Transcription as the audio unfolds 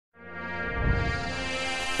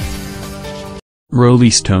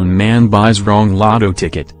Roleystone man buys wrong lotto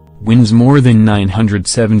ticket, wins more than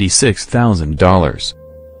 $976,000.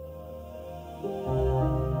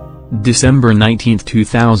 December 19,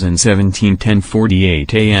 2017,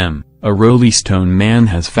 10:48 a.m., a Roleystone man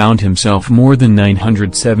has found himself more than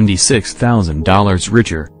 $976,000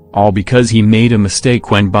 richer, all because he made a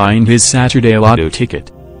mistake when buying his Saturday lotto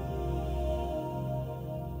ticket.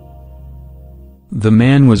 The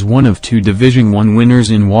man was one of two Division I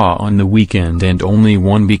winners in WA on the weekend and only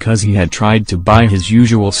won because he had tried to buy his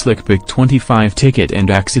usual slick pick 25 ticket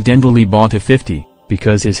and accidentally bought a 50,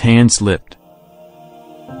 because his hand slipped.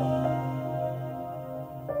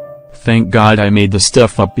 "Thank God I made the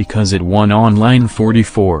stuff up because it won on line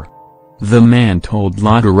 44. The man told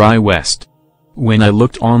Lotto West. "When I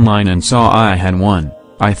looked online and saw I had won,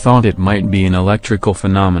 I thought it might be an electrical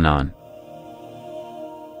phenomenon.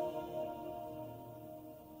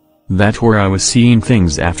 That's where I was seeing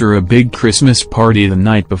things after a big Christmas party the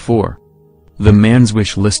night before." The man's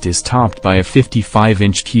wish list is topped by a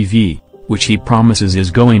 55-inch TV, which he promises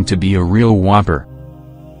is going to be a real whopper.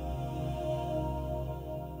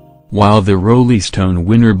 While the Roleystone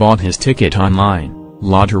winner bought his ticket online,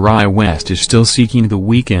 Lotto West is still seeking the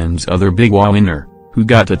weekend's other big winner, who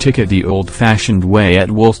got the ticket the old-fashioned way at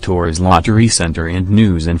Woolstores Lottery Centre and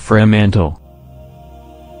News in Fremantle.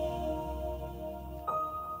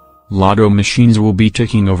 Lotto machines will be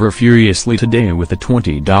ticking over furiously today with a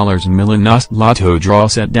 $20 million Lotto draw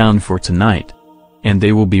set down for tonight. And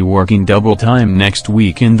they will be working double time next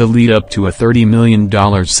week in the lead up to a $30 million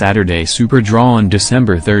Saturday Super Draw on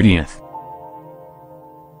December 30th.